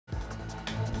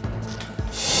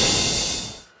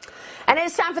And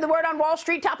it's time for the word on Wall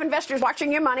Street. Top investors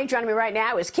watching your money. Joining me right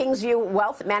now is Kingsview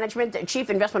Wealth Management Chief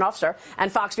Investment Officer and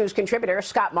Fox News contributor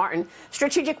Scott Martin,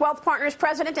 Strategic Wealth Partners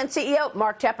President and CEO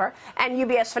Mark Tepper, and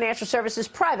UBS Financial Services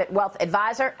Private Wealth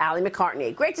Advisor Ali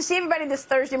McCartney. Great to see everybody this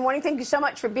Thursday morning. Thank you so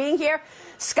much for being here.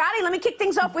 Scotty, let me kick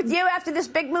things off with you after this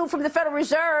big move from the Federal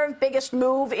Reserve, biggest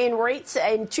move in rates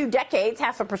in 2 decades,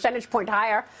 half a percentage point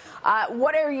higher.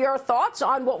 What are your thoughts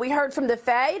on what we heard from the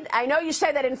Fed? I know you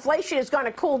say that inflation is going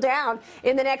to cool down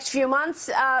in the next few months.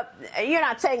 You're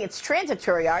not saying it's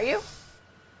transitory, are you?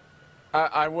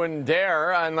 I wouldn't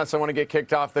dare unless I want to get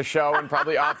kicked off the show and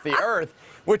probably off the earth,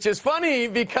 which is funny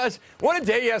because what a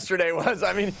day yesterday was.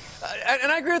 I mean,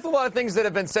 and I agree with a lot of things that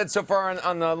have been said so far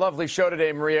on the lovely show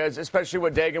today, Maria, especially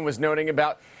what Dagan was noting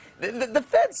about. The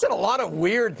Fed said a lot of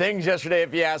weird things yesterday,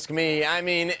 if you ask me. I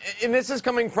mean, and this is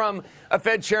coming from a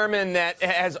Fed chairman that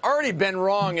has already been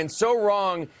wrong and so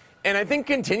wrong, and I think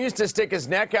continues to stick his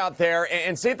neck out there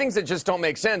and say things that just don't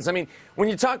make sense. I mean, when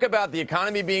you talk about the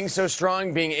economy being so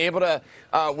strong, being able to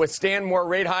withstand more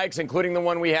rate hikes, including the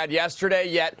one we had yesterday,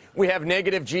 yet we have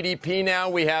negative GDP now.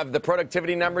 We have the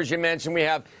productivity numbers you mentioned. We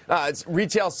have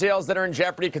retail sales that are in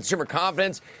jeopardy, consumer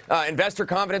confidence, investor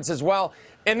confidence as well.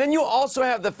 And then you also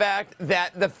have the fact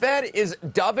that the Fed is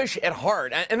dovish at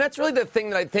heart. And that's really the thing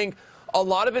that I think a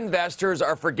lot of investors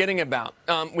are forgetting about.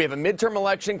 We have a midterm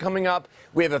election coming up.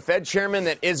 We have a Fed chairman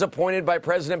that is appointed by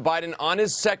President Biden on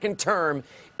his second term,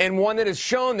 and one that has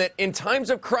shown that in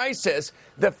times of crisis,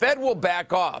 the Fed will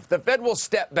back off. The Fed will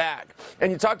step back.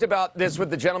 And you talked about this with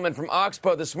the gentleman from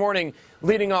Oxbow this morning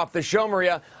leading off the show,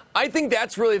 Maria. I think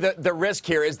that's really the risk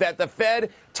here, is that the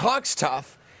Fed talks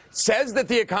tough, says that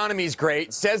the economy is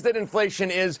great, says that inflation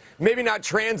is maybe not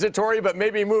transitory, but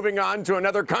maybe moving on to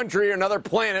another country or another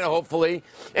planet, hopefully,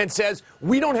 and says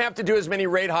we don't have to do as many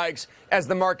rate hikes as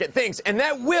the market thinks. And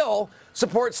that will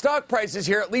support stock prices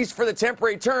here, at least for the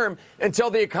temporary term, until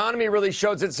the economy really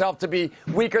shows itself to be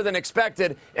weaker than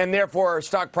expected, and therefore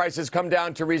stock prices come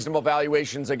down to reasonable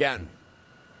valuations again.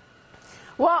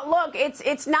 Well, look,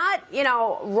 it's not,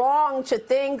 wrong to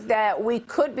think that we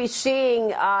could be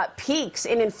seeing peaks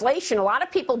in inflation. A lot of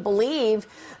people believe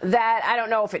that, I don't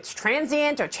know if it's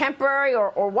transient or temporary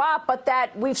or what, but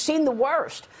that we've seen the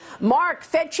worst. Mark,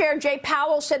 Fed Chair Jay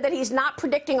Powell said that he's not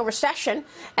predicting a recession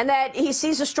and that he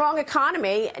sees a strong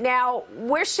economy. Now,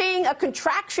 we're seeing a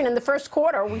contraction in the first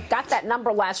quarter. We got that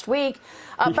number last week.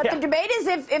 But the debate is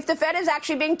if the Fed is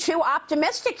actually being too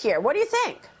optimistic here. What do you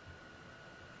think?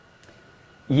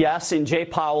 Yes, and Jay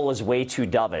Powell is way too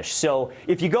dovish. So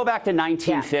if you go back to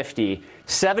 1950,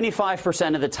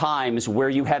 75% of the times where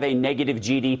you have a negative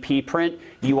GDP print,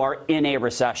 you are in a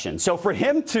recession. So for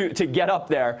him to get up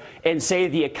there and say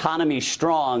the economy's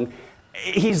strong,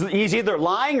 he's either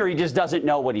lying or he just doesn't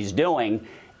know what he's doing.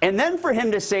 And then for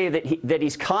him to say that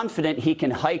he's confident he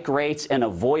can hike rates and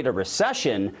avoid a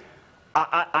recession,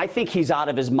 I think he's out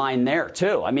of his mind there,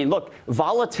 too. I mean, look,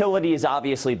 volatility is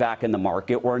obviously back in the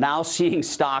market. We're now seeing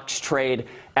stocks trade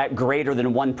at greater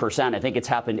than 1%. I think it's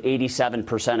happened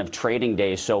 87% of trading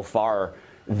days so far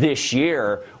this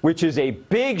year, which is a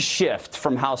big shift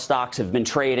from how stocks have been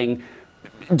trading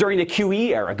during the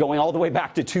QE era, going all the way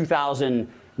back to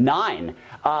 2009.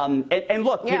 And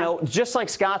look, just like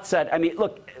Scott said, I mean,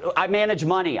 look, I manage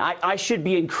money. I should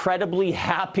be incredibly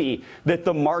happy that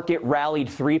the market rallied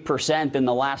 3% in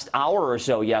the last hour or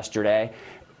so yesterday.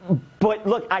 But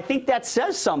look, I think that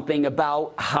says something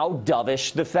about how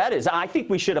dovish the Fed is. I think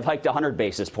we should have hiked 100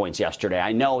 basis points yesterday.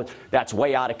 I know that's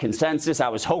way out of consensus. I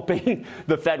was hoping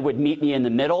the Fed would meet me in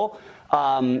the middle.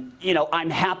 I'm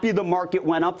happy the market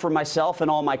went up for myself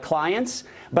and all my clients,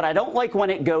 but I don't like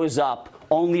when it goes up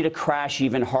only to crash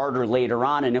even harder later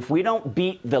on. And if we don't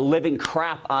beat the living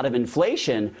crap out of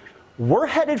inflation, we're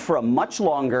headed for a much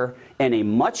longer and a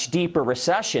much deeper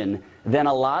recession than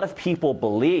a lot of people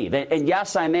believe. And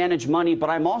yes, I manage money, but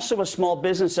I'm also a small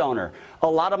business owner. A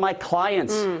lot of my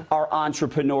clients are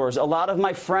entrepreneurs. A lot of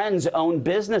my friends own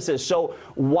businesses. So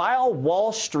while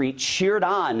Wall Street cheered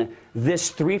on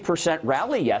this 3%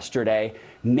 rally yesterday,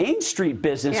 Main Street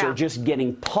businesses are just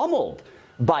getting pummeled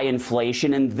by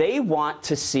inflation, and they want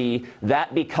to see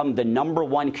that become the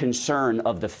 #1 concern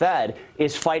of the Fed,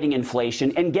 is fighting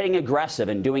inflation and getting aggressive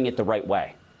and doing it the right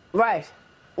way. Right.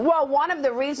 Well, one of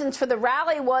the reasons for the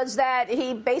rally was that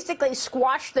he basically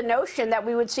squashed the notion that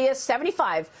we would see a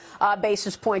 75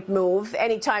 basis point move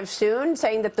anytime soon,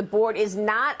 saying that the board is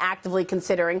not actively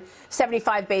considering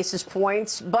 75 basis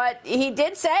points. But he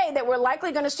did say that we're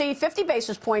likely going to see 50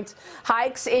 basis points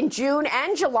hikes in June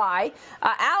and July.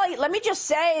 Ali, let me just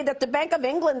say that the Bank of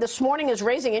England this morning is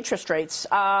raising interest rates.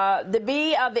 The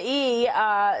B of E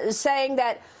is saying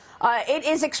that It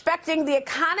is expecting the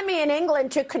economy in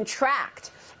England to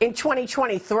contract in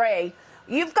 2023.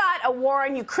 You've got a war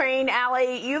in Ukraine,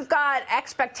 Ali. You've got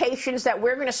expectations that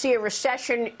we're going to see a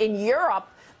recession in Europe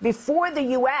before the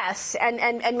U.S.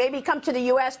 and maybe come to the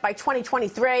U.S. by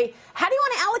 2023. How do you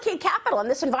want to allocate capital in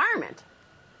this environment?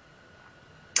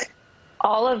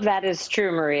 All of that is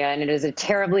true, Maria, and it is a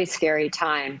terribly scary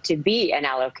time to be an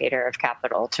allocator of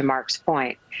capital, to Mark's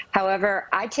point. However,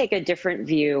 I take a different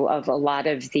view of a lot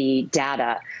of the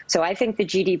data. So I think the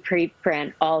GDP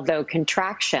print, although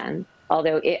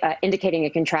indicating a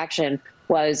contraction,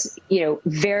 was,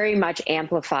 very much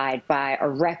amplified by a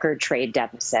record trade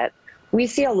deficit. We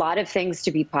see a lot of things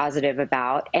to be positive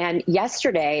about. And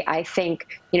yesterday, I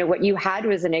think, what you had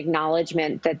was an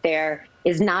acknowledgement that there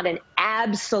is not an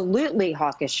absolutely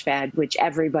hawkish Fed, which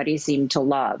everybody seemed to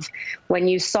love. When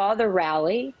you saw the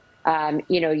rally,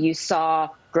 you saw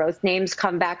growth names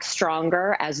come back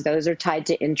stronger as those are tied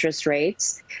to interest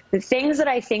rates. The things that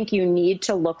I think you need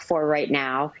to look for right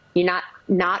now,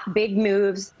 not big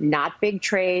moves, not big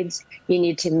trades. You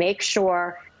need to make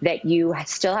sure that you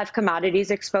still have commodities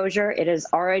exposure. It has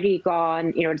already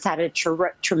gone, it's had a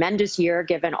tremendous year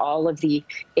given all of the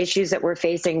issues that we're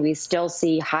facing. We still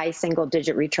see high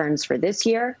single-digit returns for this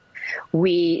year.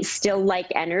 We still like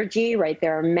energy, right?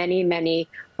 There are many, many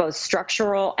both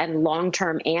structural and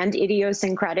long-term and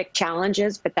idiosyncratic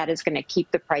challenges, but that is going to keep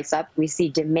the price up. We see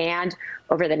demand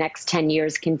over the next 10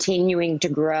 years continuing to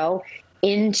grow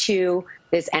into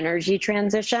this energy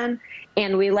transition.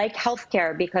 And we like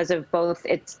healthcare because of both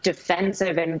its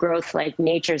defensive and growth-like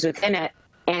natures within it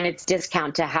and its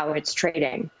discount to how it's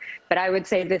trading. But I would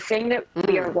say the thing that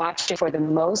we are watching for the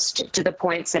most, to the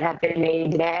points that have been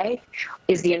made today,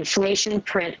 is the inflation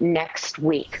print next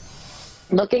week.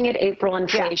 Looking at April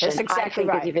inflation, I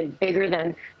think is even bigger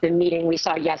than the meeting we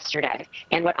saw yesterday.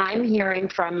 And what I'm hearing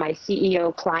from my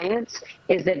CEO clients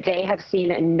is that they have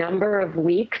seen a number of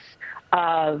weeks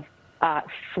of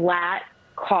flat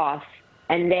costs,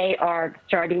 and they are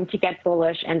starting to get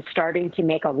bullish and starting to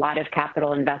make a lot of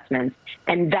capital investments.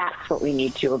 And that's what we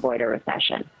need to avoid a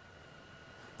recession.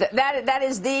 That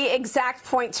is the exact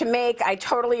point to make. I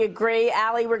totally agree.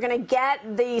 Ali, we're going to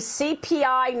get the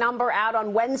CPI number out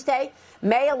on Wednesday,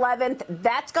 May 11th.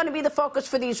 That's going to be the focus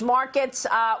for these markets.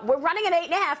 We're running at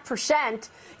 8.5%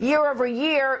 year over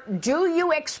year. Do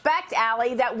you expect,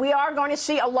 Ali, that we are going to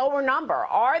see a lower number?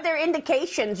 Are there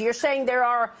indications? You're saying there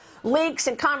are leaks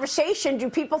and conversation. Do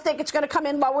people think it's going to come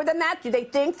in lower than that? Do they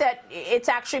think that it's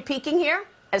actually peaking here,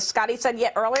 as Scotty said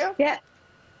earlier?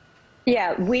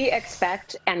 Yeah, we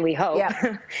expect and we hope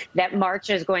that March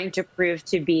is going to prove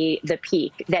to be the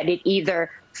peak, that it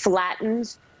either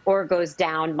flattens or goes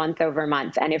down month over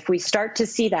month. And if we start to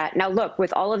see that, now look,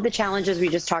 with all of the challenges we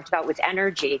just talked about with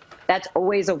energy, that's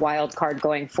always a wild card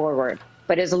going forward.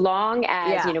 But as long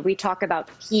as, we talk about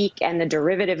peak and the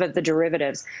derivative of the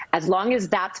derivatives, as long as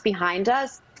that's behind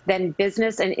us, then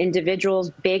business and individuals,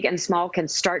 big and small, can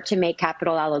start to make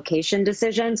capital allocation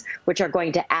decisions, which are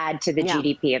going to add to the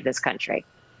GDP of this country.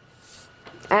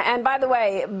 And by the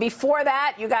way, before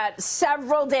that, you got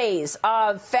several days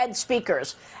of Fed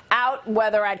speakers out,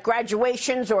 whether at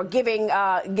graduations or giving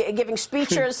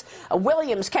speeches.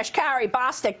 Williams, Kashkari,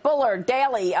 Bostic, Bullard,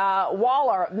 Daly,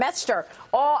 Waller, Metzger,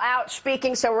 all out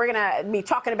speaking. So we're going to be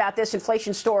talking about this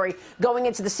inflation story going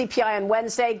into the CPI on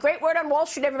Wednesday. Great word on Wall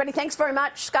Street, everybody. Thanks very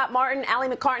much. Scott Martin, Ali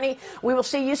McCartney. We will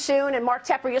see you soon. And Mark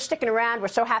Tepper, you're sticking around. We're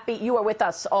so happy you are with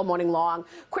us all morning long.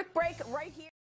 Quick break right here.